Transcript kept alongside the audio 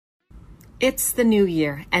It's the new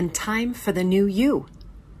year and time for the new you.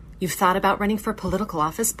 You've thought about running for political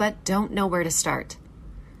office but don't know where to start.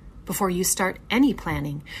 Before you start any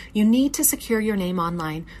planning, you need to secure your name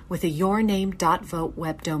online with a yourname.vote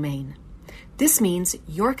web domain. This means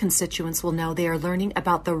your constituents will know they are learning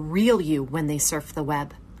about the real you when they surf the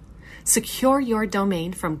web. Secure your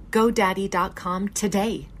domain from GoDaddy.com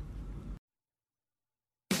today.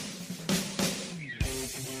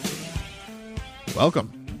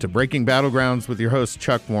 Welcome to Breaking Battlegrounds with your hosts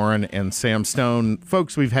Chuck Warren and Sam Stone.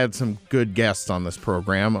 Folks, we've had some good guests on this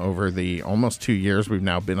program over the almost 2 years we've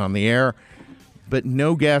now been on the air, but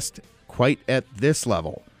no guest quite at this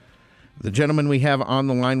level. The gentleman we have on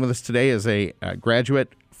the line with us today is a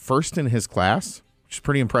graduate first in his class, which is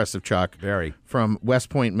pretty impressive, Chuck. Very. From West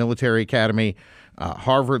Point Military Academy,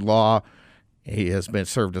 Harvard Law. He has been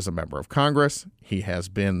served as a member of Congress. He has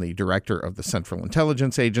been the director of the Central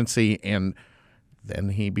Intelligence Agency, and then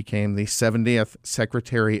he became the 70th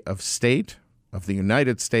Secretary of State of the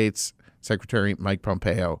United States, Secretary Mike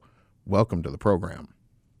Pompeo. Welcome to the program.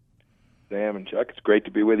 Sam and Chuck, it's great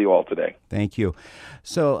to be with you all today. Thank you.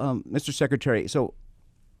 So, Mr. Secretary,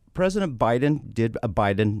 President Biden did a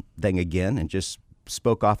Biden thing again and just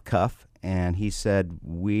spoke off cuff, and he said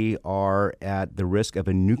we are at the risk of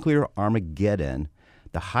a nuclear Armageddon,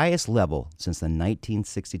 the highest level since the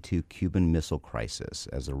 1962 Cuban Missile Crisis,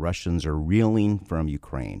 as the Russians are reeling from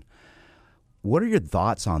Ukraine. What are your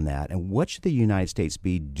thoughts on that, and what should the United States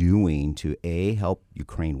be doing to, A, help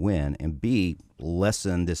Ukraine win, and B,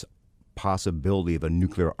 lessen this possibility of a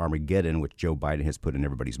nuclear Armageddon, which Joe Biden has put in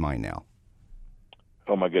everybody's mind now?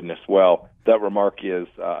 Oh, my goodness. Well, that remark is,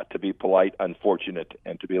 to be polite, unfortunate,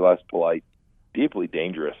 and to be less polite, deeply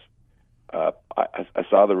dangerous. I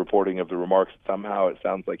saw the reporting of the remarks. Somehow it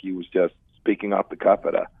sounds like he was just speaking off the cuff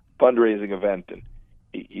at a fundraising event, and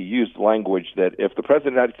he used language that if the President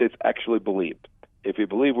of the United States actually believed, if he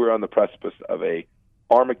believed we were on the precipice of a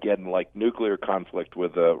Armageddon-like nuclear conflict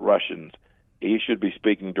with the Russians, he should be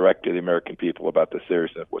speaking direct to the American people about the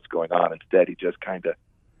seriousness of what's going on. Instead, he just kind of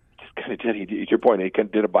did, to your point, he kind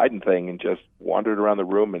of did a Biden thing and just wandered around the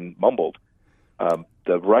room and mumbled.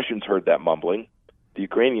 The Russians heard that mumbling. The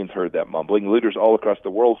Ukrainians heard that mumbling. Leaders all across the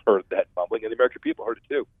world heard that mumbling, and the American people heard it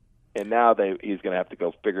too. And now he's going to have to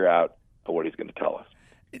go figure out what he's going to tell us.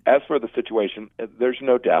 As for the situation, there's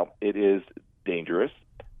no doubt it is dangerous.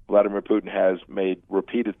 Vladimir Putin has made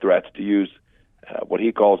repeated threats to use what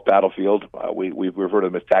he calls battlefield. We refer to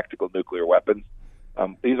them as tactical nuclear weapons.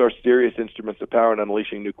 These are serious instruments of power, and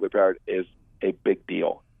unleashing nuclear power is a big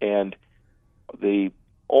deal. And the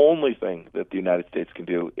only thing that the United States can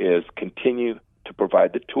do is continue to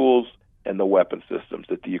provide the tools and the weapon systems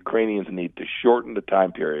that the Ukrainians need to shorten the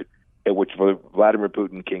time period at which Vladimir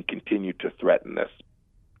Putin can continue to threaten this.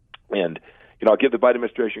 And, I'll give the Biden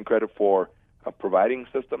administration credit for providing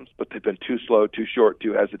systems, but they've been too slow, too short,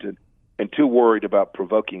 too hesitant, and too worried about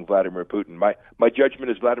provoking Vladimir Putin. My judgment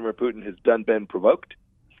is Vladimir Putin has been provoked.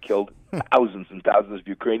 He's killed thousands and thousands of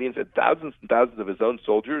Ukrainians and thousands of his own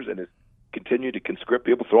soldiers, and has continued to conscript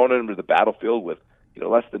people, throwing them into the battlefield with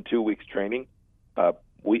less than 2 weeks training.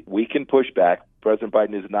 We can push back. President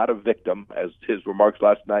Biden is not a victim, as his remarks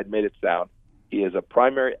last night made it sound. He is a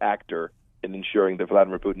primary actor in ensuring that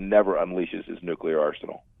Vladimir Putin never unleashes his nuclear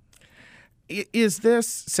arsenal. Is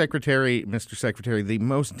this, Mr. Secretary, the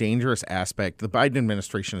most dangerous aspect? The Biden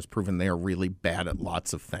administration has proven they are really bad at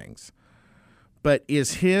lots of things. But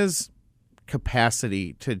is his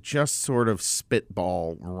capacity to just sort of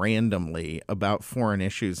spitball randomly about foreign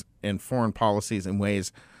issues and foreign policies in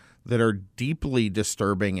ways that are deeply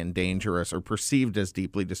disturbing and dangerous, or perceived as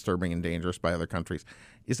deeply disturbing and dangerous by other countries,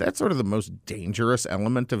 is that sort of the most dangerous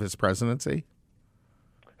element of his presidency?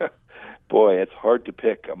 Boy, it's hard to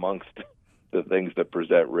pick amongst the things that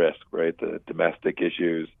present risk, right? The domestic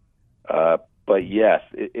issues. But yes,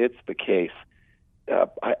 it's the case.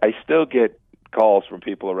 I still get calls from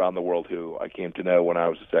people around the world who I came to know when I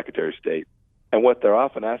was a Secretary of State. And what they're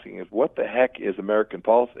often asking is, what the heck is American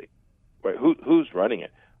policy? Right? Who's running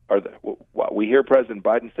it? We hear President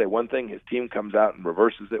Biden say one thing, his team comes out and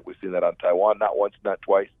reverses it. We've seen that on Taiwan, not once, not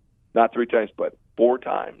twice, not 3 times, but 4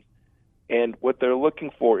 times. And what they're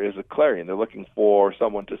looking for is a clarion. They're looking for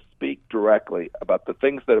someone to speak directly about the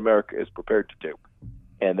things that America is prepared to do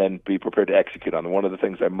and then be prepared to execute on them. One of the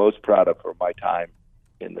things I'm most proud of for my time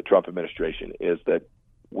in the Trump administration is that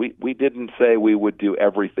we didn't say we would do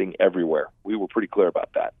everything everywhere. We were pretty clear about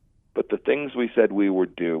that. But the things we said we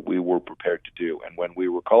would do, we were prepared to do. And when we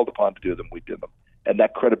were called upon to do them, we did them. And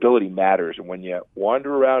that credibility matters. And when you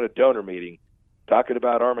wander around a donor meeting talking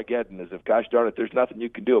about Armageddon as if, gosh darn it, there's nothing you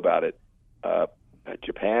can do about it,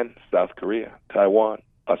 Japan, South Korea, Taiwan,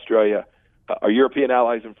 Australia, our European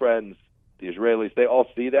allies and friends, the Israelis, they all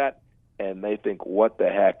see that, and they think, what the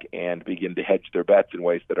heck, and begin to hedge their bets in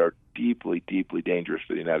ways that are deeply, deeply dangerous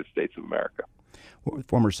for the United States of America.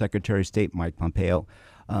 Former Secretary of State Mike Pompeo.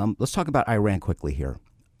 Let's talk about Iran quickly here.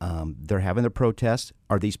 They're having their protests.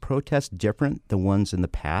 Are these protests different than ones in the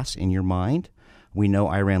past in your mind? We know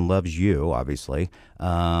Iran loves you, obviously.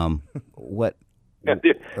 What? Yeah,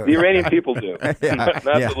 the Iranian people do, not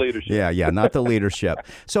the leadership. Yeah, not the leadership.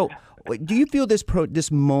 So do you feel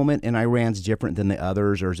this moment in Iran's different than the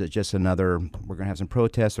others, or is it just another, we're going to have some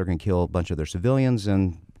protests, they're going to kill a bunch of their civilians,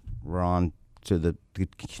 and we're on to the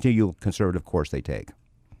continual conservative course they take?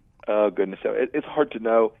 Oh, goodness. It's hard to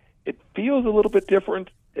know. It feels a little bit different.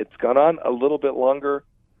 It's gone on a little bit longer.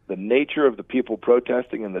 The nature of the people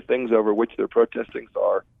protesting and the things over which they're protesting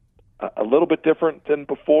are a little bit different than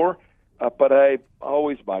before. But I'm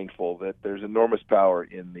always mindful that there's enormous power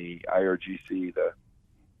in the IRGC, the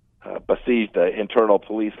Basij, the internal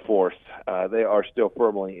police force. They are still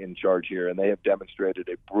firmly in charge here, and they have demonstrated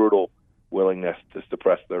a brutal willingness to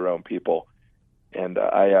suppress their own people. And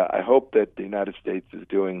I hope that the United States is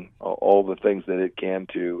doing all the things that it can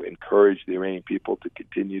to encourage the Iranian people to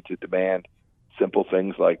continue to demand simple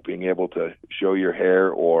things like being able to show your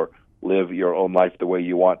hair or live your own life the way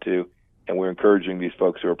you want to. And we're encouraging these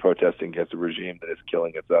folks who are protesting against a regime that is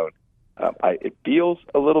killing its own. It feels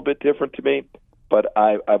a little bit different to me, but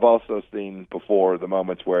I've also seen before the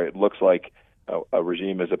moments where it looks like a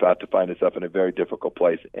regime is about to find itself in a very difficult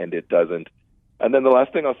place, and it doesn't. And then the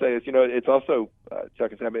last thing I'll say is, it's also,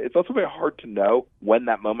 Chuck and Sam, it's also very hard to know when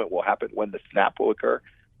that moment will happen, when the snap will occur.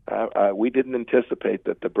 We didn't anticipate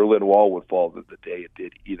that the Berlin Wall would fall the day it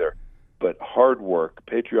did either. But hard work,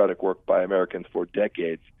 patriotic work by Americans for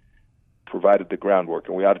decades provided the groundwork,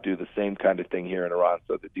 and we ought to do the same kind of thing here in Iran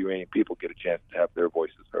so that the Iranian people get a chance to have their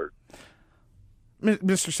voices heard.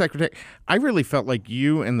 Mr. Secretary, I really felt like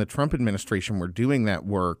you and the Trump administration were doing that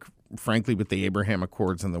work, frankly, with the Abraham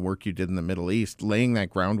Accords and the work you did in the Middle East. Laying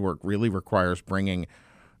that groundwork really requires bringing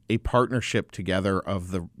a partnership together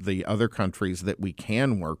of the other countries that we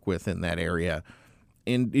can work with in that area.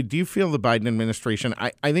 And do you feel the Biden administration,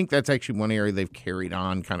 I think that's actually one area they've carried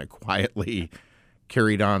on kind of quietly,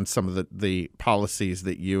 carried on some of the policies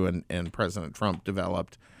that you and President Trump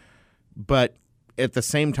developed. But at the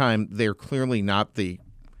same time, they're clearly not the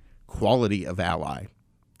quality of ally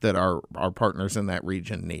that our partners in that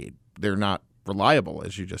region need. They're not reliable,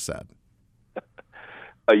 as you just said.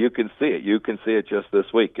 You can see it. You can see it just this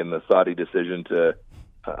week in the Saudi decision to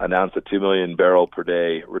announce a 2 million barrel per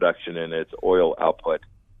day reduction in its oil output.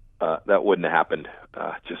 That wouldn't have happened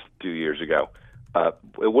just 2 years ago.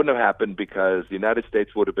 It wouldn't have happened because the United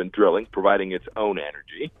States would have been drilling, providing its own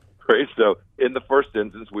energy. Right? So in the first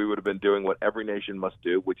instance, we would have been doing what every nation must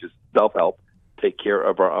do, which is self-help, take care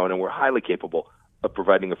of our own, and we're highly capable of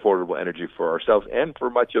providing affordable energy for ourselves and for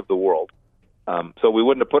much of the world. So we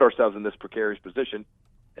wouldn't have put ourselves in this precarious position.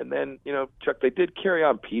 And then, Chuck, they did carry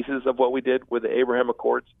on pieces of what we did with the Abraham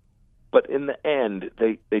Accords, but in the end,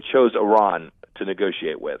 they chose Iran to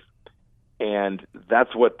negotiate with. And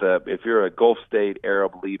that's what if you're a Gulf state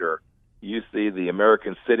Arab leader, you see the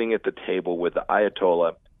Americans sitting at the table with the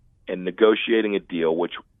Ayatollah and negotiating a deal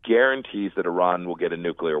which guarantees that Iran will get a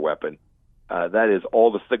nuclear weapon. That is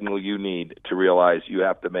all the signal you need to realize you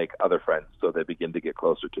have to make other friends. So they begin to get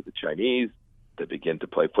closer to the Chinese. They begin to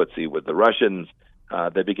play footsie with the Russians.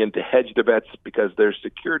 They begin to hedge their bets because their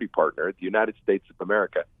security partner, the United States of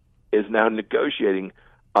America, is now negotiating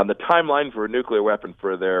on the timeline for a nuclear weapon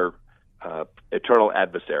for their eternal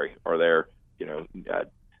adversary, or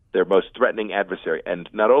their most threatening adversary. And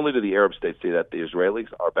not only do the Arab states see that, the Israelis,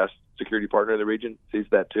 our best security partner in the region, sees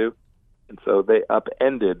that too. And so they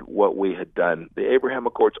upended what we had done. The Abraham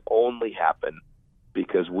Accords only happen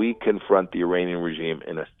because we confront the Iranian regime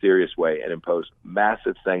in a serious way and impose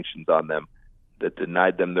massive sanctions on them that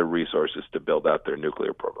denied them the resources to build out their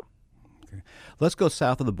nuclear program. Okay. Let's go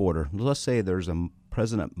south of the border. Let's say there's a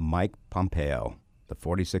President Mike Pompeo, the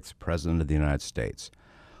 46th President of the United States.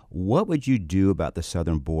 What would you do about the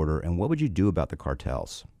southern border, and what would you do about the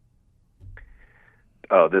cartels?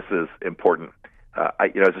 Oh, this is important. As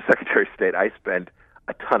a Secretary of State, I spent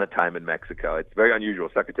a ton of time in Mexico. It's very unusual.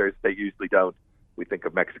 Secretaries of State usually don't. We think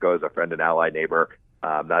of Mexico as a friend and ally neighbor,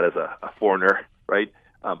 not as a foreigner, right?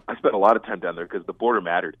 I spent a lot of time down there because the border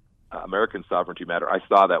mattered. American sovereignty mattered. I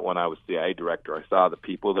saw that when I was CIA director. I saw the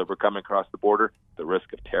people that were coming across the border, the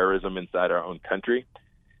risk of terrorism inside our own country.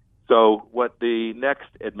 So what the next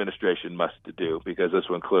administration must do, because this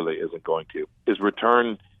one clearly isn't going to, is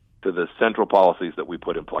return to the central policies that we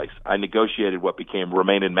put in place. I negotiated what became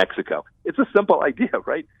Remain in Mexico. It's a simple idea,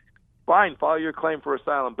 right? fine, file your claim for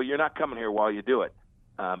asylum, but you're not coming here while you do it.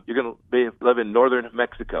 You're going to live in northern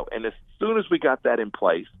Mexico. And as soon as we got that in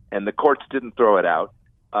place and the courts didn't throw it out,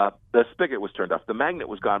 the spigot was turned off. The magnet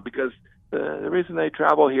was gone because the reason they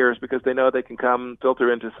travel here is because they know they can come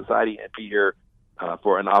filter into society and be here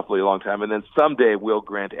for an awfully long time. And then someday we'll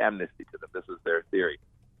grant amnesty to them. This is their theory.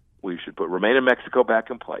 We should put Remain in Mexico back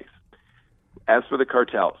in place. As for the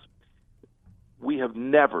cartels, we have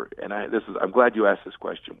never, and I'm glad you asked this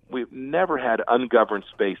question, we've never had ungoverned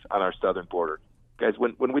space on our southern border. Guys,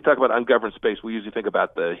 when we talk about ungoverned space, we usually think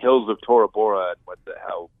about the hills of Tora Bora and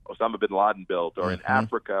how Osama bin Laden built, or in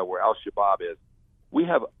Africa where Al-Shabaab is. We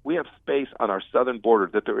have space on our southern border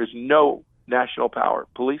that there is no national power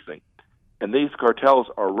policing, and these cartels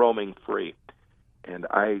are roaming free. And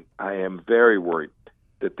I am very worried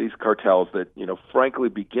that these cartels that, frankly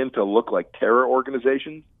begin to look like terror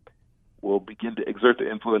organizations will begin to exert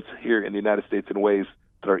their influence here in the United States in ways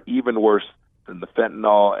that are even worse than the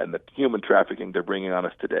fentanyl and the human trafficking they're bringing on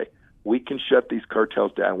us today. We can shut these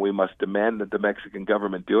cartels down. We must demand that the Mexican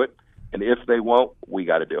government do it. And if they won't, we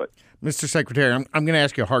got to do it. Mr. Secretary, I'm going to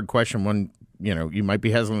ask you a hard question, one you might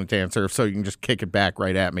be hesitant to answer, so you can just kick it back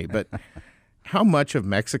right at me. But how much of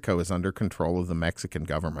Mexico is under control of the Mexican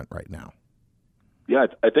government right now? Yeah,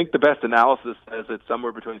 I think the best analysis says it's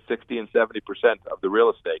somewhere between 60 and 70% of the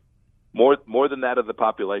real estate. More than that of the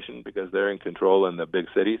population, because they're in control in the big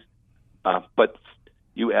cities. But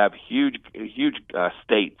you have huge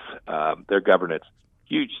states, their governance,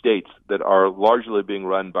 huge states that are largely being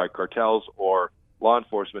run by cartels or law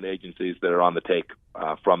enforcement agencies that are on the take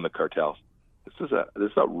from the cartels. This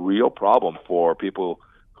is a real problem for people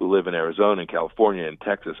who live in Arizona and California and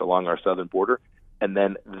Texas along our southern border, and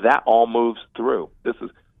then that all moves through. This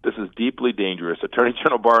is deeply dangerous. Attorney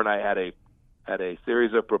General Barr and I had a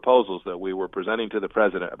series of proposals that we were presenting to the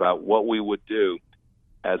president about what we would do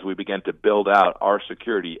as we began to build out our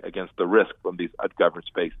security against the risk from these ungoverned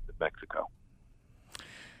spaces in Mexico.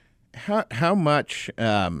 How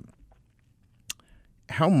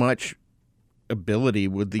much ability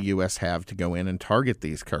would the U.S. have to go in and target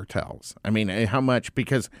these cartels? I mean, how much?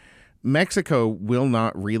 Because Mexico will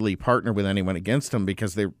not really partner with anyone against them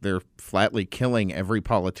because they're flatly killing every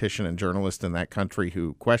politician and journalist in that country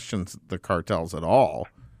who questions the cartels at all.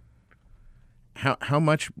 How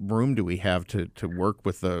much room do we have to work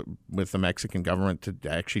with the Mexican government to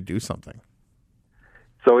actually do something?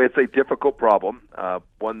 So it's a difficult problem,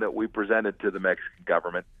 one that we presented to the Mexican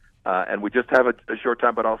government, and we just have a short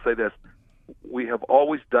time, but I'll say this. We have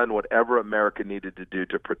always done whatever America needed to do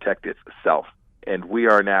to protect itself, and we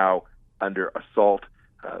are now under assault.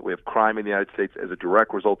 We have crime in the United States as a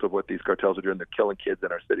direct result of what these cartels are doing. They're killing kids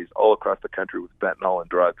in our cities all across the country with fentanyl and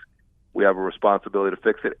drugs. We have a responsibility to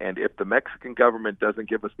fix it, and if the Mexican government doesn't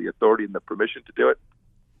give us the authority and the permission to do it,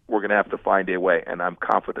 we're going to have to find a way, and I'm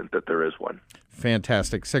confident that there is one.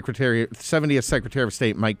 Fantastic. 70th Secretary of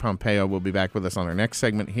State Mike Pompeo will be back with us on our next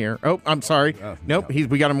segment here. Oh, I'm sorry. Nope,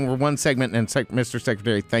 we got him over one segment, and Mr.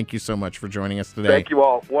 Secretary, thank you so much for joining us today. Thank you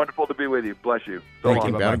all. Wonderful to be with you. Bless you. Thank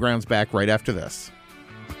you. Battlegrounds back right after this.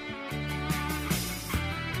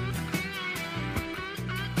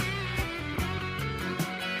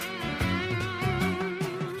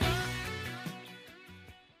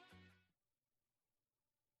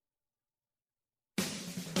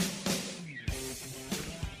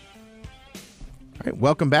 All right,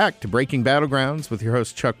 welcome back to Breaking Battlegrounds with your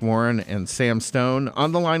hosts Chuck Warren and Sam Stone.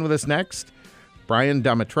 On the line with us next, Brian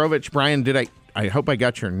Domitrovich. Brian, I hope I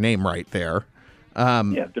got your name right there.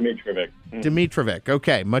 Domitrovich. Domitrovich.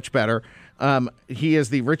 Okay, much better. He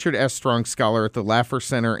is the Richard S. Strong Scholar at the Laffer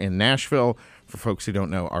Center in Nashville. For folks who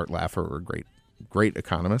don't know, Art Laffer, a great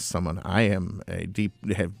economist, someone I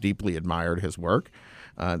have deeply admired his work.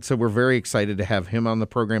 So we're very excited to have him on the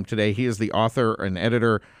program today. He is the author and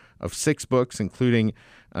editor of 6 books, including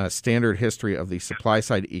Standard History of the Supply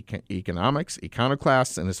Side Economics,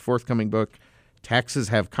 Iconoclasts, and his forthcoming book, Taxes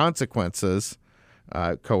Have Consequences,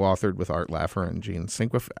 co-authored with Art Laffer and Gene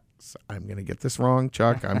Sinkfeld. I'm going to get this wrong,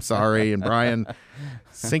 Chuck. I'm sorry. And Brian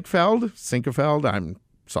Sinkfeld. I'm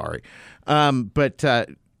sorry. But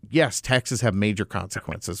yes, taxes have major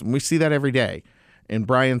consequences, and we see that every day. And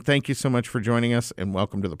Brian, thank you so much for joining us, and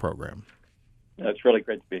welcome to the program. It's really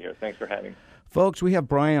great to be here. Thanks for having me. Folks, we have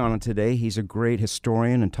Brian on today. He's a great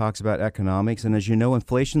historian and talks about economics. And as you know,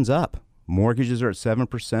 inflation's up. Mortgages are at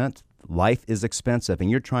 7%. Life is expensive, and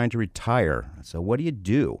you're trying to retire. So what do you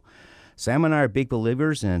do? Sam and I are big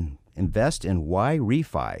believers in invest in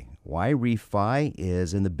YRefi. YRefi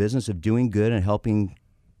is in the business of doing good and helping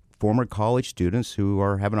former college students who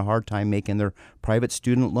are having a hard time making their private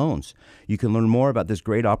student loans. You can learn more about this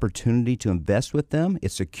great opportunity to invest with them.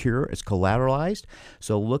 It's secure, it's collateralized.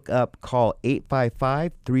 So call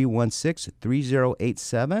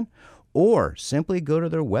 855-316-3087, or simply go to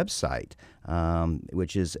their website,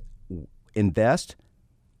 which is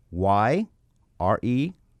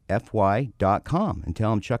investrefy.com, and tell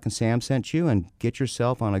them Chuck and Sam sent you, and get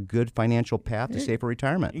yourself on a good financial path to save for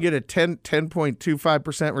retirement. You get a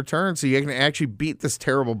 10.25% return, so you can actually beat this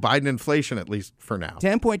terrible Biden inflation, at least for now.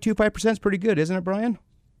 10.25% is pretty good, isn't it, Brian?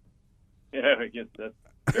 Yeah, I guess that's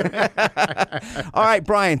All right,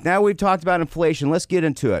 Brian, now we've talked about inflation. Let's get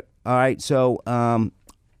into it. All right, so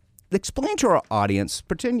explain to our audience,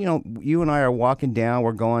 pretend, you and I are walking down,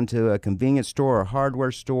 we're going to a convenience store or a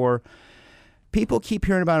hardware store. People keep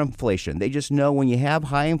hearing about inflation. They just know when you have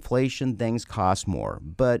high inflation, things cost more.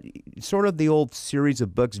 But sort of the old series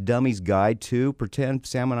of books, Dummy's Guide to, pretend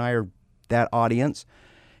Sam and I are that audience.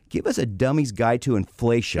 Give us a Dummy's Guide to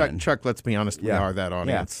Inflation. Chuck, let's be honest, we are that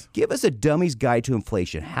audience. Yeah. Give us a Dummy's Guide to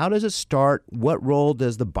Inflation. How does it start? What role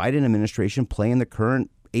does the Biden administration play in the current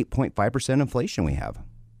 8.5% inflation we have?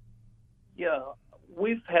 Yeah,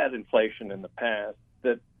 we've had inflation in the past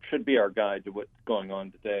that should be our guide to what's going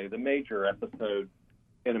on today. The major episode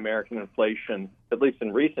in American inflation, at least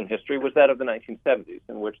in recent history, was that of the 1970s,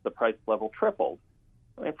 in which the price level tripled.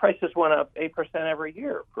 I mean, prices went up 8% every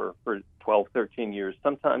year for 12, 13 years.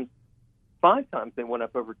 Sometimes 5 times they went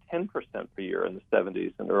up over 10% per year in the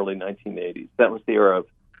 70s and early 1980s. That was the era of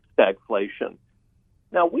stagflation.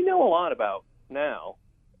 Now, we know a lot about now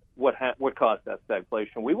what caused that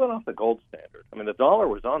stagflation. We went off the gold standard. I mean, the dollar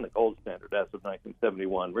was on the gold standard as of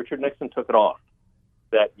 1971. Richard Nixon took it off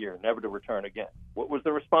that year, never to return again. What was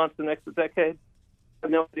the response the next decade? I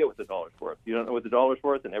have no idea what the dollar's worth. You don't know what the dollar's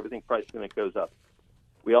worth, and everything priced in it goes up.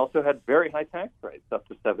 We also had very high tax rates, up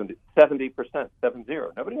to 70%, 70%.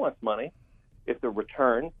 Nobody wants money if the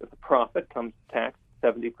profit comes taxed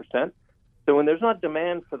 70%. So when there's not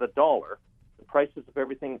demand for the dollar, the prices of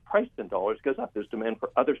everything priced in dollars goes up. There's demand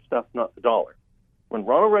for other stuff, not the dollar. When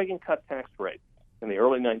Ronald Reagan cut tax rates in the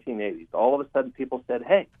early 1980s, all of a sudden people said,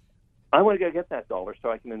 hey, I want to go get that dollar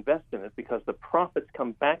so I can invest in it because the profits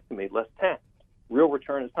come back to me less tax. Real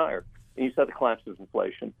return is higher. And you saw the collapse of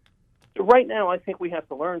inflation. So right now, I think we have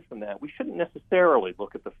to learn from that. We shouldn't necessarily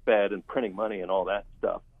look at the Fed and printing money and all that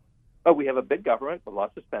stuff. But we have a big government with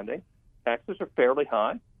lots of spending. Taxes are fairly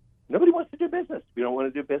high. Nobody wants to do business. If you don't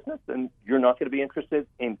want to do business, then you're not going to be interested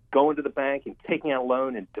in going to the bank and taking out a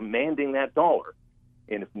loan and demanding that dollar.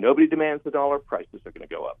 And if nobody demands the dollar, prices are going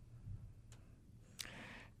to go up.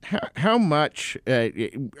 How much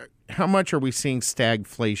are we seeing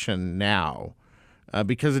stagflation now?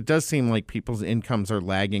 Because it does seem like people's incomes are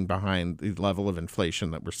lagging behind the level of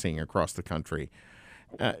inflation that we're seeing across the country.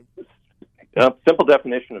 Simple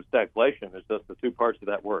definition of stagflation is just the two parts of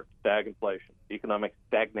that word, stagflation, economic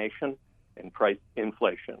stagnation and price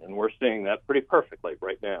inflation. And we're seeing that pretty perfectly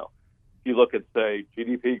right now. If you look at, say,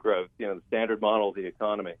 GDP growth, the standard model of the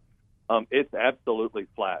economy, it's absolutely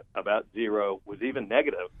flat, about zero, was even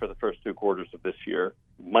negative for the first 2 quarters of this year,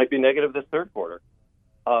 might be negative this third quarter.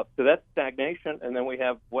 So that's stagnation, and then we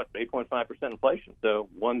have, 8.5% inflation. So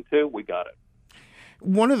 1, 2, we got it.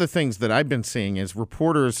 One of the things that I've been seeing is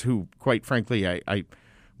reporters who, quite frankly,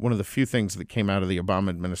 one of the few things that came out of the Obama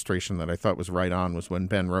administration that I thought was right on was when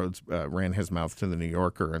Ben Rhodes ran his mouth to the New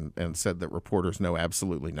Yorker and said that reporters know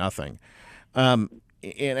absolutely nothing. And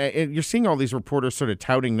you're seeing all these reporters sort of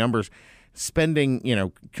touting numbers.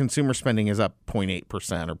 Spending, consumer spending is up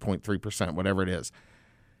 0.8% or 0.3%, whatever it is.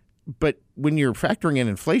 But when you're factoring in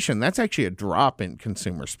inflation, that's actually a drop in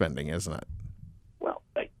consumer spending, isn't it? Well,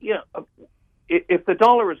 if the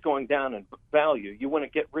dollar is going down in value, you want to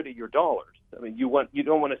get rid of your dollars. I mean, you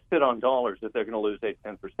don't want to sit on dollars if they're going to lose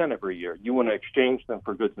 8-10% every year. You want to exchange them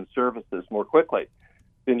for goods and services more quickly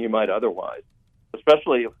than you might otherwise,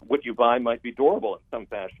 especially if what you buy might be durable in some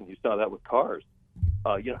fashion. You saw that with cars.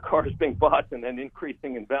 Cars being bought and then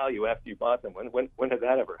increasing in value after you bought them. When has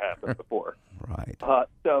that ever happened before? Right.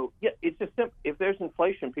 It's just simple. If there's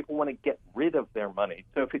inflation, people want to get rid of their money.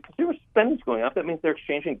 So if the consumer spending is going up, that means they're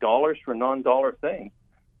exchanging dollars for non-dollar things,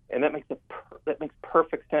 and that makes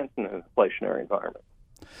perfect sense in an inflationary environment.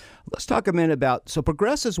 Let's talk a minute about, so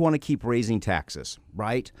progressives want to keep raising taxes,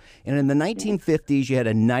 right? And in the 1950s, you had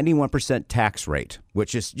a 91% tax rate,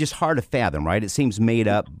 which is just hard to fathom, right? It seems made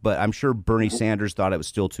up, but I'm sure Bernie Sanders thought it was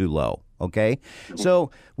still too low, okay?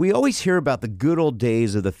 So we always hear about the good old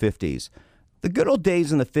days of the 50s. The good old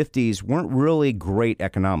days in the 50s weren't really great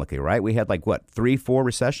economically, right? We had 3-4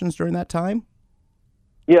 recessions during that time?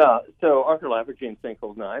 Yeah, so Arthur Lafferty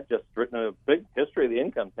Sinkel's and I have just written a big history of the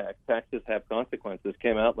income tax. Taxes Have Consequences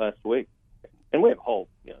came out last week. And we have a whole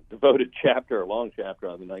devoted chapter, a long chapter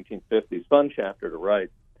on the 1950s, fun chapter to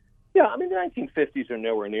write. Yeah, I mean, the 1950s are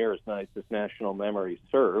nowhere near as nice as national memory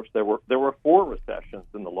serves. There were 4 recessions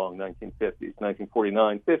in the long 1950s,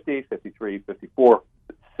 1949, 50, 53, 54,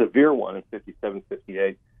 severe one in 57,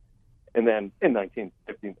 58, and then in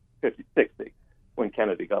 1950, 60, when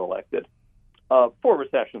Kennedy got elected. 4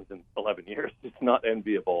 recessions in 11 years. It's not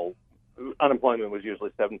enviable. Unemployment was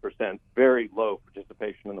usually 7%, very low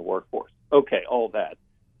participation in the workforce. Okay, all that.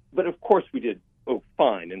 But of course we did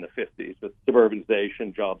fine in the 50s with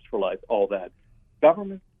suburbanization, jobs for life, all that.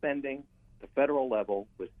 Government spending, the federal level,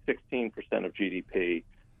 was 16% of GDP,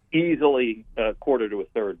 easily a quarter to a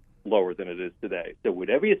third lower than it is today. So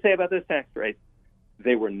whatever you say about those tax rates,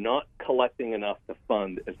 they were not collecting enough to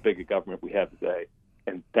fund as big a government we have today.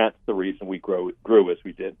 And that's the reason we grew as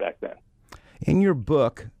we did back then. In your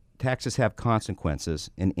book, Taxes Have Consequences,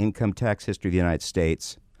 an Income Tax History of the United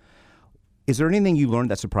States, is there anything you learned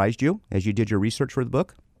that surprised you as you did your research for the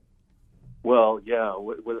book? Well, yeah,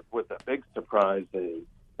 with the big surprise is,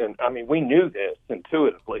 and I mean, we knew this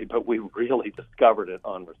intuitively, but we really discovered it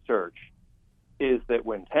on research, is that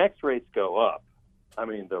when tax rates go up, I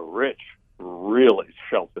mean, the rich really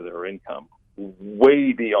shelter their income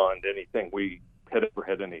way beyond anything we had ever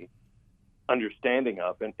had any understanding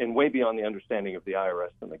of, and way beyond the understanding of the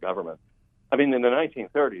IRS and the government. I mean, in the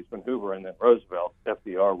 1930s, when Hoover and then Roosevelt,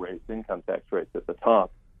 FDR raised income tax rates at the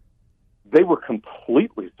top, they were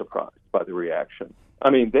completely surprised by the reaction. I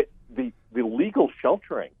mean, the legal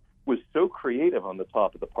sheltering was so creative on the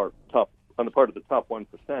part of the top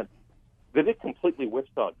 1% that it completely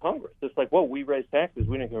whipsawed Congress. It's like, well, we raised taxes,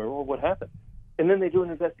 we didn't remember what happened. And then they do an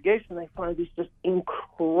investigation, and they find these just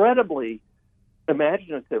incredibly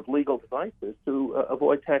imaginative legal devices to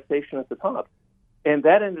avoid taxation at the top. And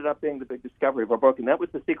that ended up being the big discovery of our book. And that was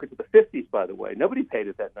the secret to the 50s, by the way. Nobody paid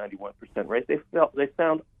at that 91% rate. They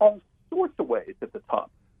found all sorts of ways at the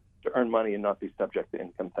top to earn money and not be subject to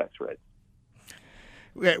income tax rates.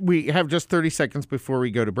 We have just 30 seconds before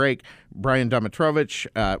we go to break. Brian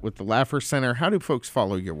Domitrovich with the Laffer Center. How do folks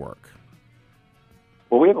follow your work?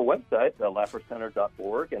 Well, we have a website,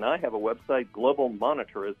 laffercenter.org, and I have a website,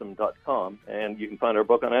 globalmonetarism.com, and you can find our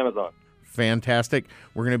book on Amazon. Fantastic.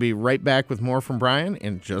 We're going to be right back with more from Brian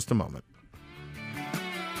in just a moment.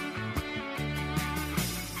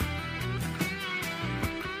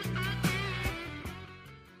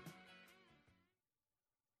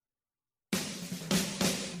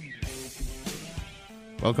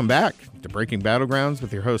 Welcome back to Breaking Battlegrounds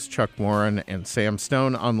with your hosts Chuck Warren and Sam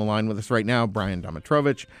Stone. On the line with us right now, Brian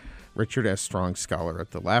Domitrovich, Richard S. Strong Scholar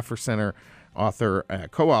at the Laffer Center,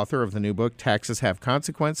 co-author of the new book, Taxes Have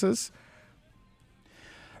Consequences.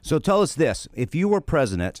 So tell us this. If you were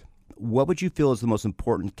president, what would you feel is the most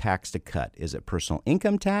important tax to cut? Is it personal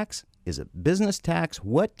income tax? Is it business tax?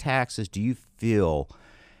 What taxes do you feel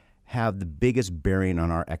have the biggest bearing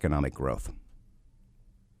on our economic growth?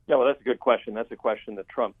 Yeah, well, that's a good question. That's a question that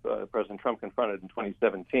President Trump confronted in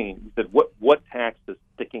 2017. He said, what tax is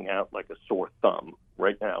sticking out like a sore thumb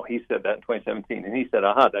right now? He said that in 2017, and he said,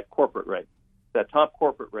 that corporate rate. That top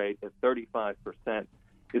corporate rate at 35%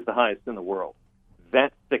 is the highest in the world.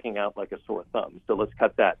 That's sticking out like a sore thumb, so let's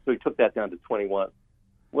cut that. So he took that down to 21.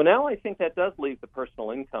 Well, now I think that does leave the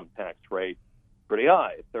personal income tax rate pretty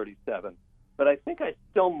high at 37. But I think I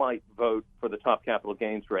still might vote for the top capital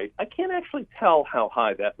gains rate. I can't actually tell how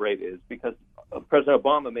high that rate is because President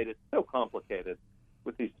Obama made it so complicated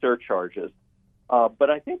with these surcharges.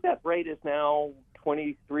 But I think that rate is now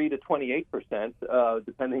 23 to 28%,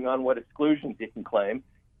 depending on what exclusions you can claim.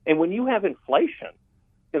 And when you have inflation,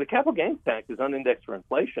 the capital gains tax is unindexed for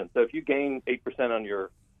inflation. So if you gain 8% on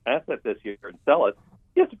your asset this year and sell it,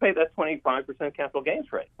 you have to pay that 25% capital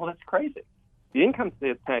gains rate. Well, that's crazy. The income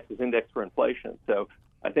tax is indexed for inflation, so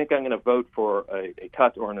I think I'm going to vote for a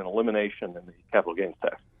cut or an elimination in the capital gains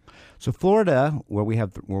tax. So Florida, where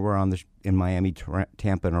we're on in Miami,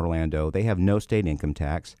 Tampa, and Orlando, they have no state income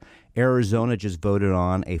tax. Arizona just voted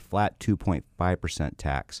on a flat 2.5%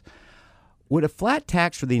 tax. Would a flat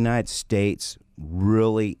tax for the United States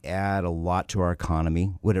really add a lot to our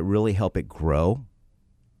economy? Would it really help it grow?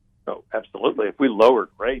 Oh, absolutely. If we lowered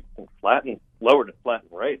rates and lowered and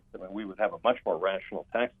flattened rates, I mean, we would have a much more rational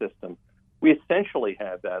tax system. We essentially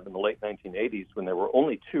had that in the late 1980s when there were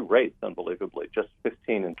only 2 rates, unbelievably, just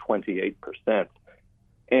 15 and 28%.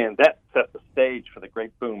 And that set the stage for the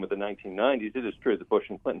great boom of the 1990s. It is true that Bush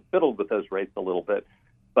and Clinton fiddled with those rates a little bit,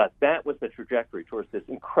 but that was the trajectory towards this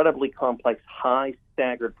incredibly complex, high,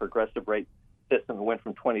 staggered, progressive rate system that went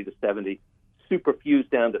from 20 to 70. super fused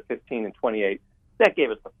down to 15 and 28. That gave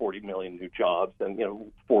us the 40 million new jobs and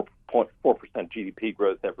 4.4% GDP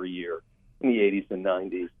growth every year in the 80s and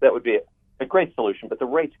 90s. That would be a great solution, but the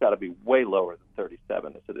rate's got to be way lower than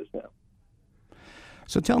 37 as it is now.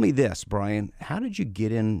 So tell me this, Brian, how did you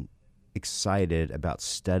get excited about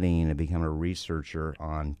studying and becoming a researcher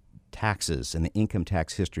on taxes and the income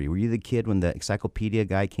tax history? Were you the kid when the encyclopedia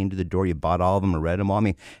guy came to the door, you bought all of them and read them all? I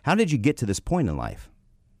mean, how did you get to this point in life?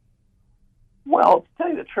 Well, to tell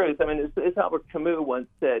you the truth, I mean, as Albert Camus once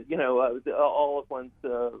said, all of one's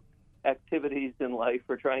activities in life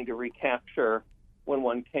are trying to recapture when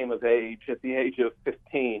one came of age at the age of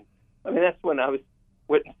 15. I mean, that's when I was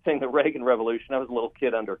witnessing the Reagan Revolution. I was a little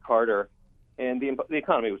kid under Carter, and the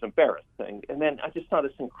economy was embarrassing. And then I just saw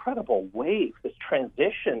this incredible wave, this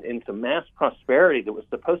transition into mass prosperity that was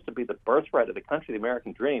supposed to be the birthright of the country, the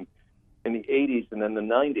American dream, in the 80s and then the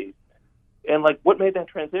 90s. And what made that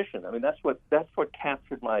transition? I mean, that's what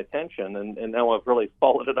captured my attention, and now I've really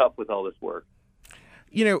followed it up with all this work.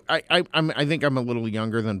 I think I'm a little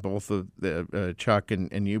younger than both of the Chuck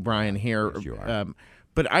and you, Brian, here. Yes, you are.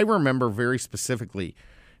 But I remember very specifically,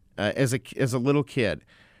 as a little kid,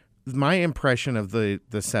 my impression of the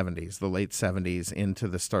 70s, the late 70s into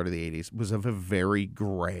the start of the 80s, was of a very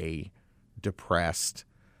gray, depressed,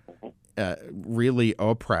 really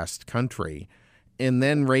oppressed country. And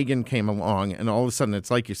then Reagan came along, and all of a sudden,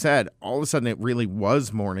 it's like you said, all of a sudden it really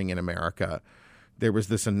was morning in America. There was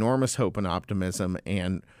this enormous hope and optimism,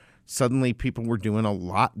 and suddenly people were doing a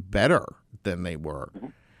lot better than they were.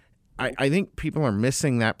 I think people are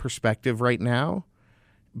missing that perspective right now.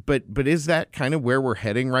 But is that kind of where we're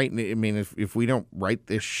heading right now? I mean, if we don't right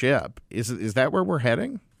this ship, is that where we're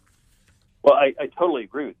heading? Well, I totally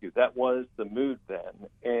agree with you. That was the mood then,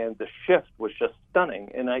 and the shift was just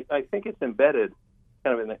stunning. And I think it's embedded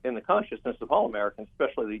kind of in the consciousness of all Americans,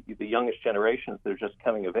 especially the youngest generations that are just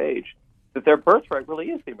coming of age, that their birthright really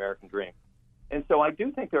is the American dream. And so I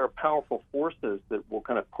do think there are powerful forces that will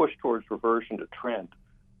kind of push towards reversion to trend.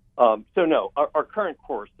 So no, our current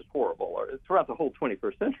course is horrible. Throughout the whole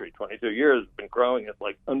 21st century, 22 years, have been growing at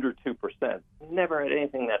under 2%. Never had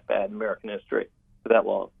anything that bad in American history for that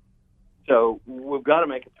long. So we've got to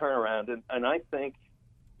make a turnaround, and I think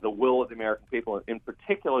the will of the American people, in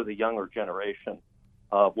particular the younger generation,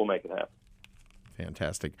 will make it happen.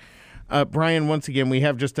 Fantastic. Brian, once again, we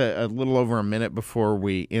have just a little over a minute before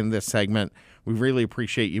we end this segment. We really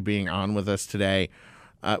appreciate you being on with us today.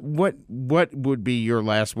 What would be your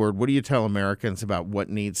last word? What do you tell Americans about what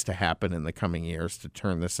needs to happen in the coming years to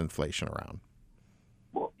turn this inflation around?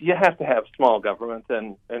 Well, you have to have small government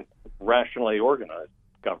and rationally organized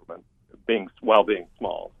government while being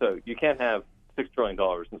small. So you can't have $6 trillion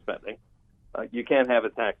in spending. You can't have a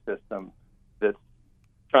tax system that's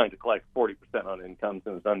trying to collect 40% on incomes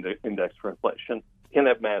and is under indexed for inflation. You can't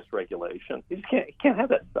have mass regulation. You can't have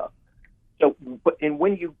that stuff. So,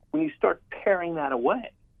 when you start paring that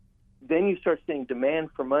away, then you start seeing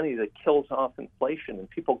demand for money that kills off inflation, and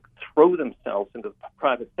people throw themselves into the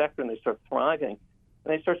private sector and they start thriving.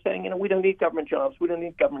 And they start saying, we don't need government jobs, we don't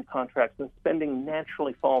need government contracts, and spending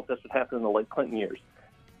naturally falls. That's what happened in the late Clinton years.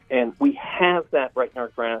 And we have that right in our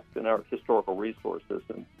grasp in our historical resources,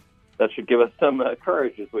 and that should give us some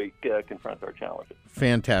courage as we confront our challenges.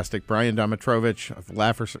 Fantastic. Brian Domitrovich of the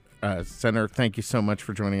Laffer Center, thank you so much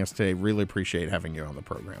for joining us today. Really appreciate having you on the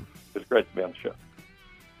program. It's great to be on the show.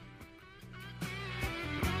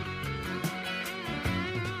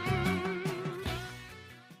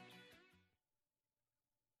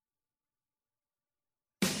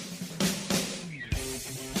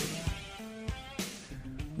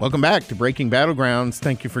 Welcome back to Breaking Battlegrounds.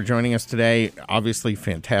 Thank you for joining us today. Obviously,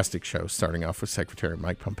 fantastic show, starting off with Secretary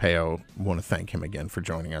Mike Pompeo. I want to thank him again for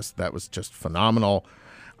joining us. That was just phenomenal.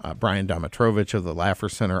 Brian Domitrovich of the Laffer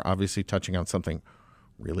Center, obviously touching on something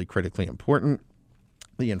really critically important,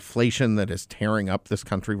 the inflation that is tearing up this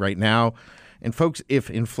country right now. And folks, if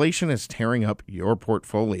inflation is tearing up your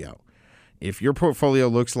portfolio, if your portfolio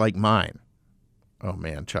looks like mine, oh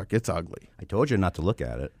man, Chuck, it's ugly. I told you not to look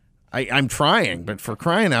at it. I'm trying, but for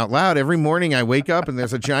crying out loud, every morning I wake up and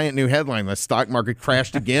there's a giant new headline. The stock market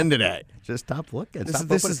crashed again today. Just stop looking.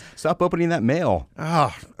 Stop opening that mail.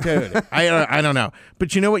 Oh, dude, I don't know.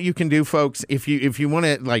 But you know what you can do, folks? If you want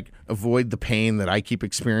to avoid the pain that I keep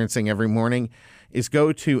experiencing every morning, is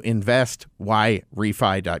go to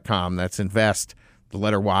investyrefi.com. That's invest, the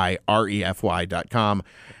letter Y, REFY.com.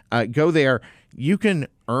 Go there. You can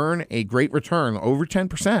earn a great return, over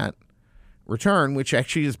 10%. Return, which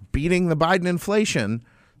actually is beating the Biden inflation.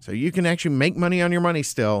 So you can actually make money on your money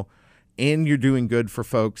still and you're doing good for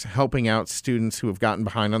folks, helping out students who have gotten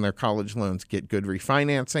behind on their college loans get good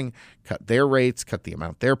refinancing, cut their rates, cut the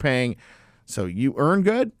amount they're paying. So you earn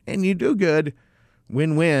good and you do good.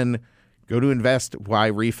 Win-win. Go to Invest Y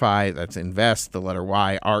Refi. That's invest, the letter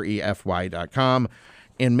Y, REFY.com.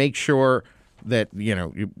 And make sure that,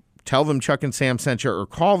 you tell them Chuck and Sam sent you, or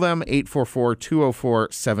call them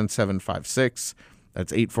 844-204-7756.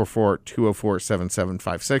 That's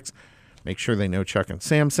 844-204-7756. Make sure they know Chuck and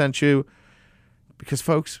Sam sent you, because,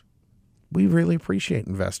 folks, we really appreciate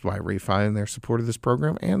Invest Y Refi and their support of this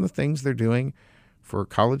program and the things they're doing for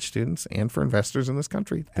college students and for investors in this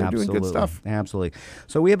country. They're doing good stuff. Absolutely.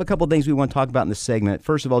 So we have a couple of things we want to talk about in this segment.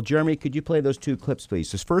 First of all, Jeremy, could you play those two clips,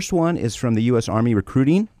 please? This first one is from the U.S. Army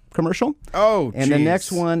recruiting commercial. Oh, and geez. the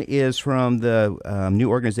next one is from the new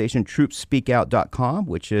organization, TroopsSpeakOut.com,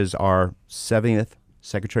 which is our 70th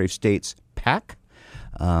Secretary of State's PAC,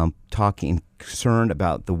 talking concerned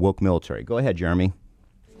about the woke military. Go ahead, Jeremy.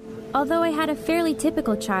 Although I had a fairly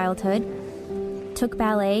typical childhood, took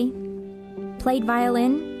ballet, played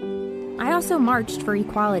violin, I also marched for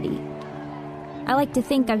equality. I like to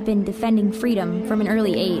think I've been defending freedom from an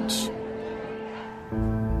early age.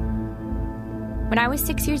 When I was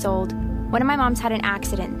 6 years old, one of my moms had an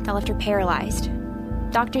accident that left her paralyzed.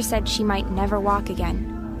 Doctors said she might never walk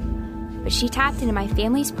again. But she tapped into my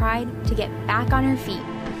family's pride to get back on her feet,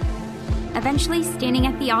 eventually standing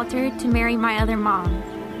at the altar to marry my other mom.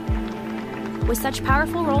 With such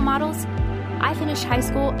powerful role models, I finished high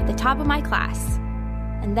school at the top of my class,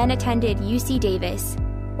 and then attended UC Davis,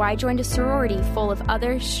 where I joined a sorority full of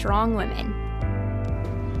other strong women.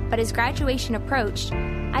 But as graduation approached,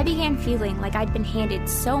 I began feeling like I'd been handed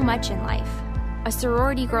so much in life, a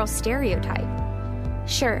sorority girl stereotype.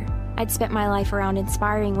 Sure, I'd spent my life around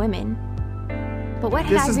inspiring women, but what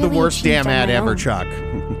had I really achieved on my own? This is the worst damn ad ever, Chuck.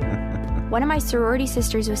 One of my sorority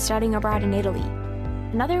sisters was studying abroad in Italy.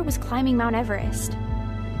 Another was climbing Mount Everest.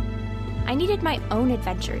 I needed my own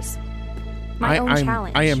adventures, my own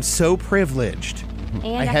challenge. I am so privileged.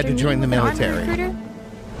 And I had to join the military. Recruiter,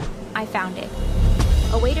 I found it.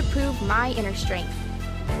 A way to prove my inner strength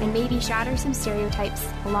and maybe shatter some stereotypes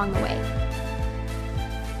along the way.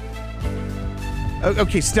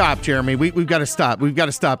 Okay, stop, Jeremy. We've got to stop. We've got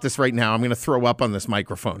to stop this right now. I'm going to throw up on this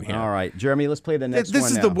microphone here. All right, Jeremy, let's play the next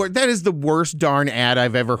one now. That is the worst darn ad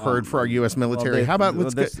I've ever heard for our U.S. military. How about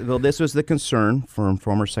this was the concern from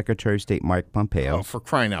former Secretary of State Mike Pompeo. Oh, for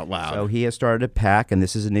crying out loud. So he has started a PAC, and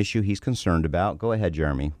this is an issue he's concerned about. Go ahead,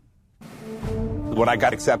 Jeremy. When I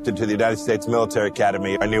got accepted to the United States Military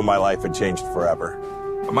Academy, I knew my life had changed forever.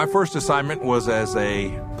 My first assignment was as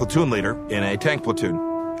a platoon leader in a tank platoon.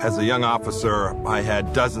 As a young officer, I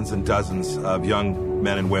had dozens and dozens of young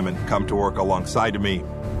men and women come to work alongside of me.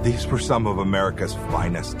 These were some of America's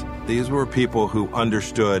finest. These were people who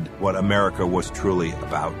understood what America was truly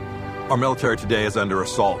about. Our military today is under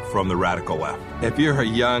assault from the radical left. If you're a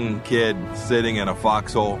young kid sitting in a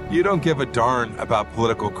foxhole, you don't give a darn about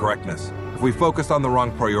political correctness. If we focus on the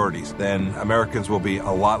wrong priorities, then Americans will be a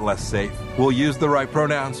lot less safe. We'll use the right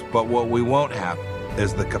pronouns, but what we won't have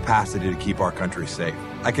is the capacity to keep our country safe.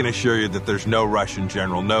 I can assure you that there's no Russian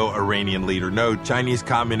general, no Iranian leader, no Chinese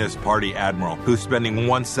Communist Party admiral who's spending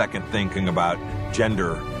 1 second thinking about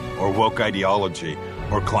gender or woke ideology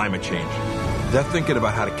or climate change. They're thinking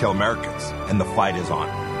about how to kill Americans, and the fight is on.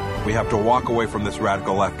 We have to walk away from this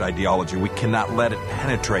radical left ideology. We cannot let it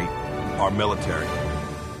penetrate our military.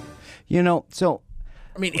 I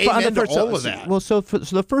mean, amen to all of that. Well, so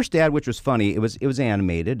the first ad, which was funny, it was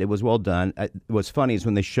animated. It was well done. What's funny is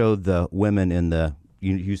when they showed the women in the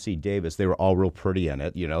UC Davis, they were all real pretty in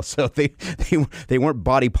it, So they weren't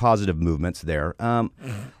body positive movements there.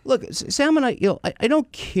 Look, Sam and I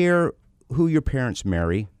don't care who your parents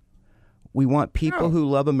marry. We want people who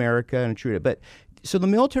love America and treat it. But so the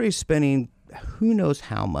military is spending who knows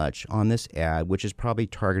how much on this ad, which is probably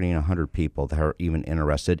targeting 100 people that are even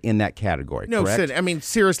interested in that category. No, correct? Sid, I mean,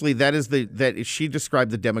 seriously, that she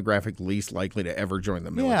described the demographic least likely to ever join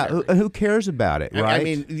the military. Yeah, who cares about it, right? I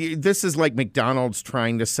mean, this is like McDonald's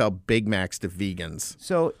trying to sell Big Macs to vegans.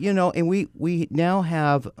 So, and we now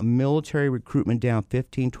have military recruitment down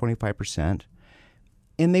 15-25%.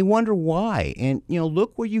 And they wonder why. And,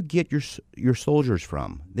 look where you get your soldiers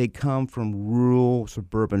from. They come from rural,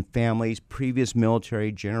 suburban families, previous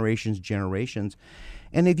military generations.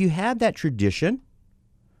 And if you have that tradition,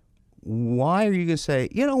 why are you going to say,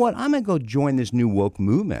 you know what, I'm going to go join this new woke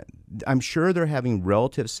movement? I'm sure they're having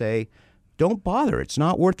relatives say, don't bother. It's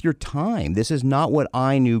not worth your time. This is not what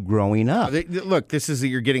I knew growing up. Look,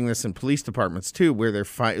 you're getting this in police departments, too, where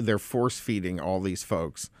they're force-feeding all these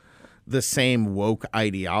folks the same woke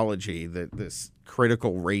ideology that this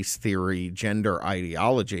critical race theory, gender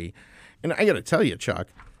ideology. And I got to tell you, Chuck,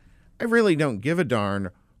 I really don't give a darn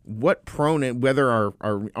what pronoun, whether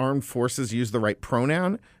our armed forces use the right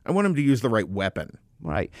pronoun. I want them to use the right weapon.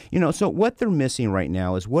 Right. So what they're missing right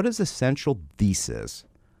now is what is the central thesis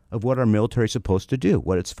of what our military is supposed to do,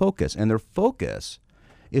 what its focus. And their focus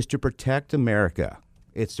is to protect America.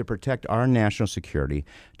 It's to protect our national security,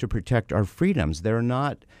 to protect our freedoms. They're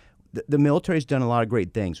not. The military's done a lot of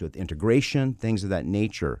great things with integration, things of that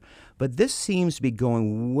nature. But this seems to be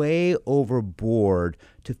going way overboard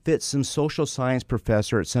to fit some social science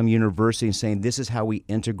professor at some university and saying this is how we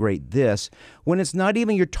integrate this, when it's not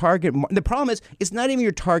even your target. The problem is it's not even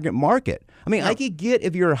your target market. I mean, I could get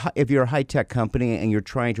if you're a high-tech company and you're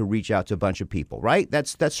trying to reach out to a bunch of people, right?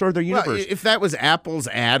 That's sort of their universe. Well, if that was Apple's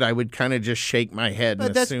ad, I would kind of just shake my head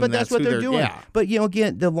and assume that's what who they're doing. Yeah. But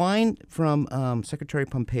again, the line from Secretary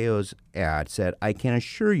Pompeo's ad said, "I can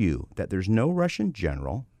assure you that there's no Russian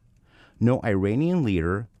general, no Iranian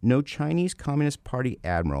leader, no Chinese Communist Party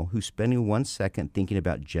admiral who's spending 1 second thinking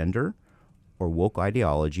about gender or woke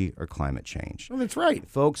ideology or climate change." Well, that's right.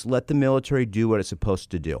 Folks, let the military do what it's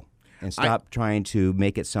supposed to do and stop trying to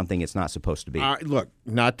make it something it's not supposed to be. Look,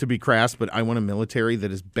 not to be crass, but I want a military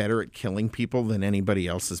that is better at killing people than anybody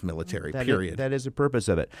else's military, period. That is the purpose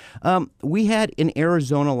of it. We had in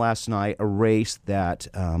Arizona last night a race that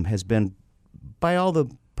has been, by all the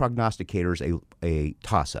prognosticators, a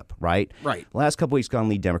toss-up, right? Right. Last couple weeks gone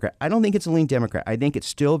lean Democrat. I don't think it's a lean Democrat. I think it's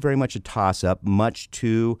still very much a toss-up, much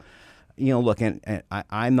to, look, and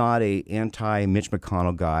I'm not a anti-Mitch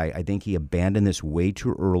McConnell guy. I think he abandoned this way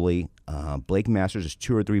too early. Blake Masters is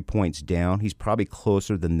 2 or 3 points down. He's probably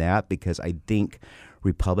closer than that because I think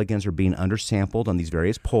Republicans are being undersampled on these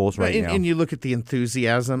various polls right now. And you look at the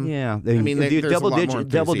enthusiasm. Yeah. I mean, there's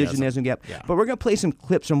double-digit gap. Yeah. But we're going to play some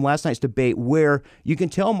clips from last night's debate where you can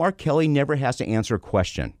tell Mark Kelly never has to answer a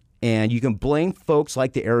question. And you can blame folks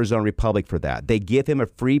like the Arizona Republic for that. They give him a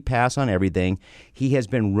free pass on everything. He has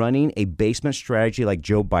been running a basement strategy like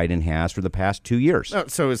Joe Biden has for the past 2 years.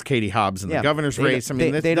 So is Katie Hobbs in the governor's race. I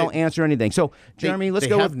mean, they don't answer anything. So, Jeremy, let's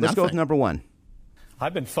go with number one.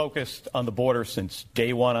 I've been focused on the border since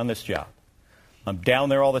day one on this job. I'm down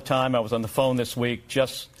there all the time. I was on the phone this week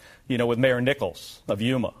just, with Mayor Nichols of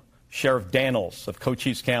Yuma, Sheriff Daniels of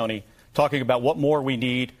Cochise County, talking about what more we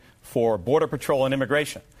need for Border Patrol and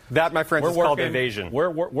immigration. That, my friends, is called evasion. We're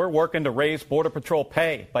working to raise Border Patrol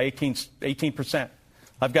pay by 18%.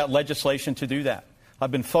 I've got legislation to do that.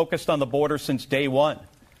 I've been focused on the border since day one.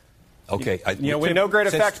 Okay. To no great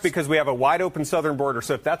effect because we have a wide open southern border.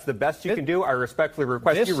 So if that's the best you can do, I respectfully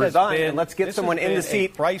request you resign and let's get someone in the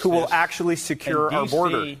seat who will actually secure our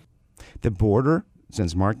border. The border,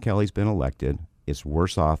 since Mark Kelly's been elected, is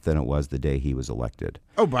worse off than it was the day he was elected.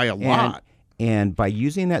 Oh, by a lot. And by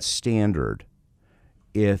using that standard,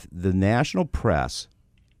 if the national press,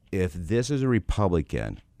 if this is a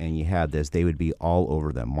Republican and you had this, they would be all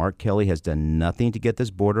over them. Mark Kelly has done nothing to get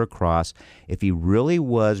this border across. If he really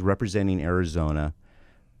was representing Arizona,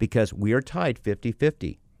 because we are tied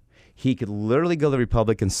 50-50, he could literally go to the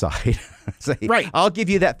Republican side, say, right, I'll give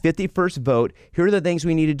you that 51st vote. Here are the things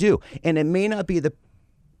we need to do. And it may not be the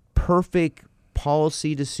perfect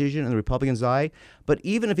policy decision in the Republicans' eye, but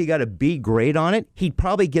even if he got a B grade on it, he'd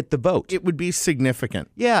probably get the vote. It would be significant.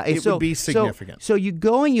 Yeah. It would be significant. So you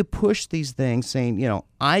go and you push these things saying,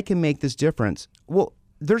 I can make this difference. Well,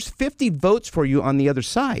 there's 50 votes for you on the other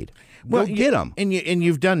side. Well, get them. And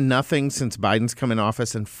you've done nothing since Biden's come in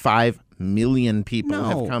office, and 5 million people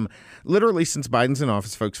have come. Literally, since Biden's in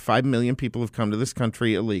office, folks, 5 million people have come to this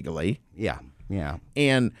country illegally. Yeah.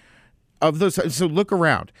 And of those, so look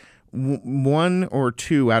around. 1 or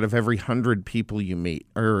 2 out of every 100 people you meet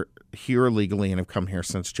are here illegally and have come here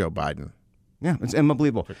since Joe Biden. Yeah, it's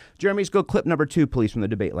unbelievable. Jeremy, let's go clip number 2, please, from the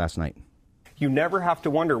debate last night. You never have to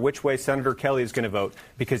wonder which way Senator Kelly is going to vote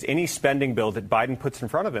because any spending bill that Biden puts in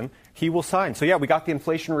front of him, he will sign. So, we got the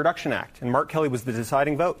Inflation Reduction Act, and Mark Kelly was the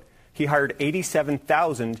deciding vote. He hired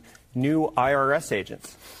 87,000 new IRS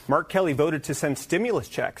agents. Mark Kelly voted to send stimulus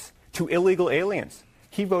checks to illegal aliens.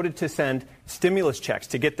 He voted to send stimulus checks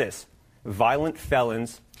to, get this, violent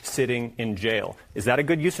felons sitting in jail. Is that a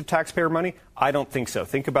good use of taxpayer money? I don't think so.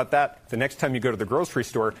 Think about that the next time you go to the grocery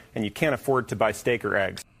store and you can't afford to buy steak or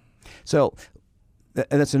eggs. So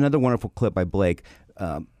that's another wonderful clip by Blake.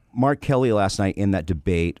 Mark Kelly last night in that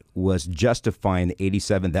debate was justifying the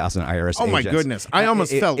 87,000 IRS agents. Oh, my goodness. I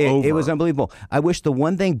almost fell over. It was unbelievable. I wish the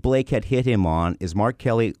one thing Blake had hit him on is Mark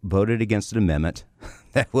Kelly voted against an amendment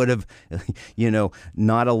that would have,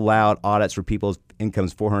 not allowed audits for people's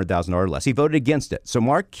income's $400,000 or less. He voted against it. So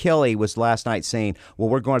Mark Kelly was last night saying, well,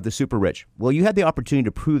 we're going to the super rich. Well, you had the opportunity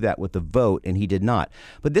to prove that with the vote, and he did not.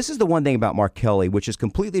 But this is the one thing about Mark Kelly, which is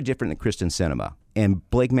completely different than Kristen Sinema. And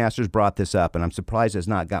Blake Masters brought this up, and I'm surprised it's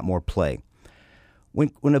not got more play.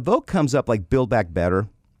 When a vote comes up like Build Back Better,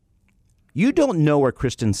 you don't know where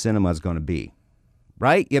Kristen Sinema is going to be.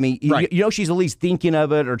 Right? I mean, right. You know she's at least thinking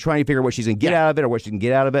of it or trying to figure out what she's going to get out of it or what she can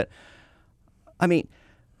get out of it. I mean,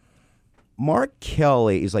 Mark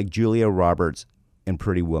Kelly is like Julia Roberts in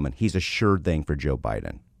Pretty Woman. He's a sure thing for Joe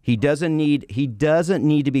Biden. He doesn't need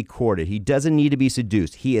to be courted. He doesn't need to be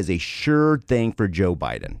seduced. He is a sure thing for Joe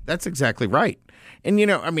Biden. That's exactly right. And, you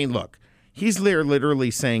know, I mean, look, he's literally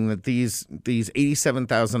saying that these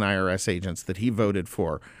 87,000 IRS agents that he voted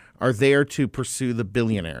for are there to pursue the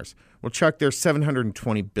billionaires. Well, Chuck, there's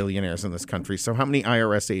 720 billionaires in this country. So how many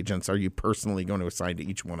IRS agents are you personally going to assign to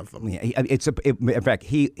each one of them? Yeah, in fact,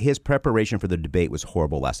 his preparation for the debate was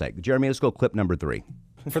horrible last night. Jeremy, let's go clip number 3.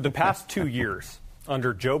 For the past 2 years,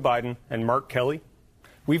 under Joe Biden and Mark Kelly,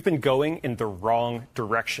 we've been going in the wrong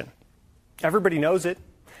direction. Everybody knows it.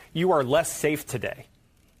 You are less safe today.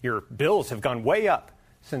 Your bills have gone way up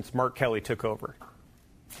since Mark Kelly took over.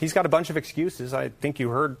 He's got a bunch of excuses. I think you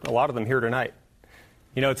heard a lot of them here tonight.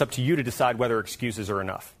 You know, it's up to you to decide whether excuses are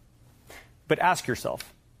enough. But ask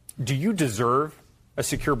yourself, do you deserve a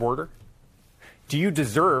secure border? Do you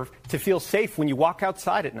deserve to feel safe when you walk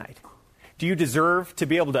outside at night? Do you deserve to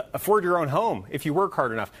be able to afford your own home if you work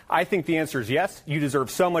hard enough? I think the answer is yes. You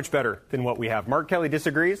deserve so much better than what we have. Mark Kelly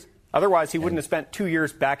disagrees. Otherwise, he wouldn't have spent 2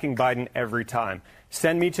 years backing Biden every time.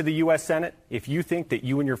 Send me to the U.S. Senate if you think that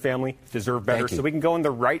you and your family deserve better so we can go in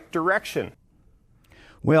the right direction.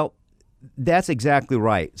 Well, that's exactly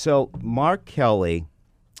right. So Mark Kelly,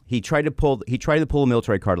 he tried to pull a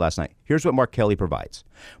military card last night. Here's what Mark Kelly provides.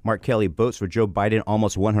 Mark Kelly votes for Joe Biden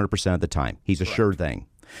almost 100% of the time. He's a sure thing.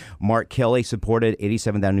 Mark Kelly supported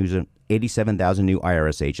 87,000 new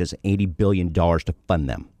IRS agents, $80 billion to fund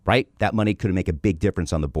them, right? That money could make a big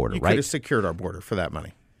difference on the border, right? You could have secured our border for that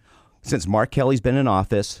money. Since Mark Kelly's been in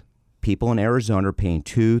office, people in Arizona are paying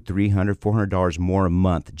 $200, $300, $400 more a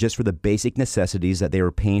month just for the basic necessities that they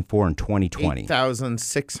were paying for in 2020.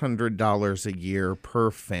 $8,600 a year per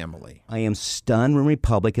family. I am stunned when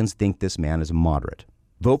Republicans think this man is moderate.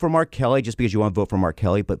 Vote for Mark Kelly just because you want to vote for Mark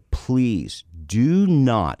Kelly, but please do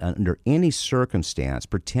not, under any circumstance,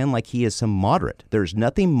 pretend like he is some moderate. There's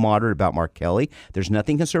nothing moderate about Mark Kelly. There's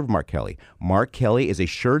nothing conservative about Mark Kelly. Mark Kelly is a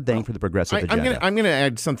sure thing for the progressive agenda. I'm going to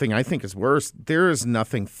add something I think is worse. There is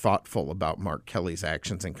nothing thoughtful about Mark Kelly's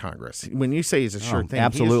actions in Congress. When you say he's a sure thing,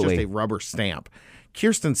 absolutely. He is just a rubber stamp.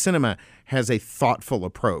 Kirsten Sinema has a thoughtful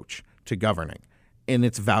approach to governing, and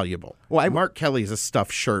it's valuable. Well, Mark Kelly is a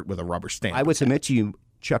stuffed shirt with a rubber stamp. I would submit to you,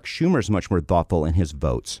 Chuck Schumer is much more thoughtful in his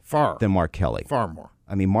votes than Mark Kelly. Far more.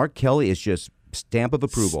 I mean, Mark Kelly is just stamp of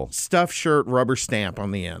approval. Stuffed shirt, rubber stamp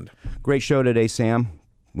on the end. Great show today, Sam.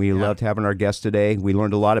 We loved having our guest today. We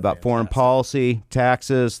learned a lot about foreign policy,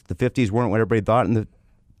 taxes. The 50s weren't what everybody thought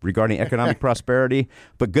regarding economic prosperity,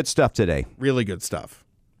 but good stuff today. Really good stuff.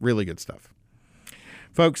 Really good stuff.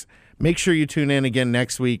 Folks, make sure you tune in again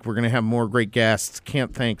next week. We're going to have more great guests.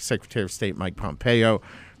 Can't thank Secretary of State Mike Pompeo,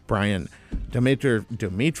 Brian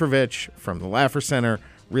Domitrovich from the Laffer Center.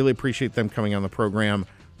 Really appreciate them coming on the program.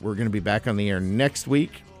 We're going to be back on the air next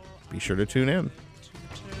week. Be sure to tune in.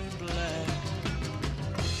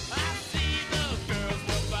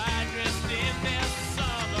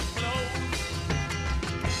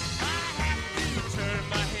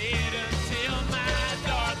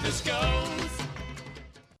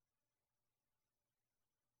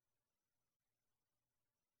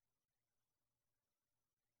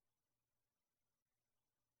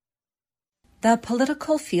 The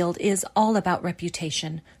political field is all about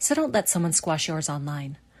reputation, so don't let someone squash yours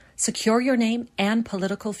online. Secure your name and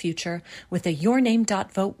political future with a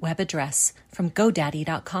yourname.vote web address from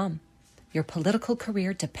GoDaddy.com. Your political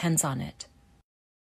career depends on it.